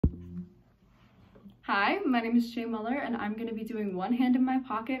Hi, my name is Jaye Mueller, and I'm going to be doing One Hand in My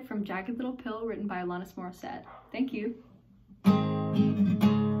Pocket from Jagged Little Pill, written by Alanis Morissette. Thank you.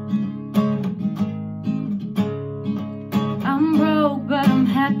 I'm broke, but I'm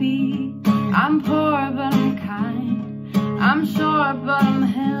happy. I'm poor, but I'm kind. I'm short, but I'm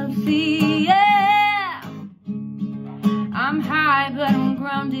healthy, yeah. I'm high, but I'm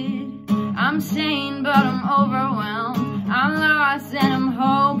grounded. I'm sane, but I'm overwhelmed. I'm lost and I'm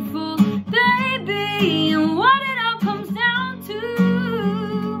hopeful, baby. And what it all comes down to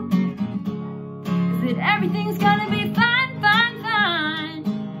is that everything's gonna be fine, fine, fine.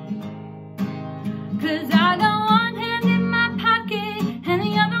 'Cause I got one hand in my pocket and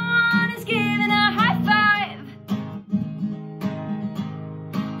the other one is giving a high five.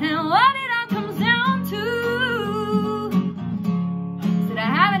 And what it all comes down to is that I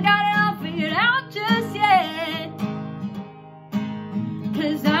haven't got it all figured out just yet.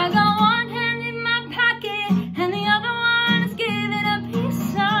 'Cause I got one hand in my pocket and the other one is giving a peace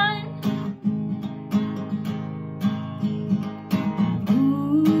sign.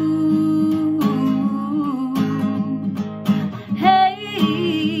 Ooh, hey,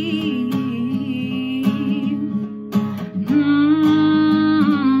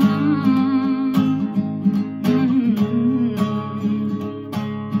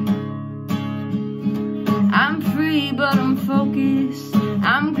 I'm free, but I'm focused.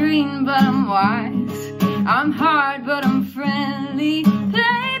 I'm green, but I'm wise. I'm hard, but I'm friendly,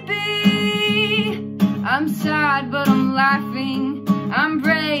 baby. I'm sad, but I'm laughing. I'm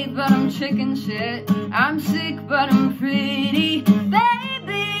brave, but I'm chicken shit. I'm sick, but I'm pretty,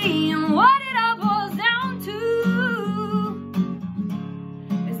 baby. And what it all boils down to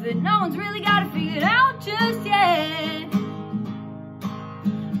is that no one's really got it figured out just yet.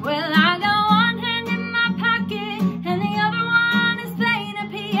 Well, I got one hand in my pocket and the other one is playing a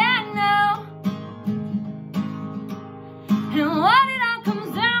piano. And what it all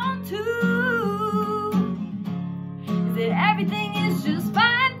comes down to is that everything is just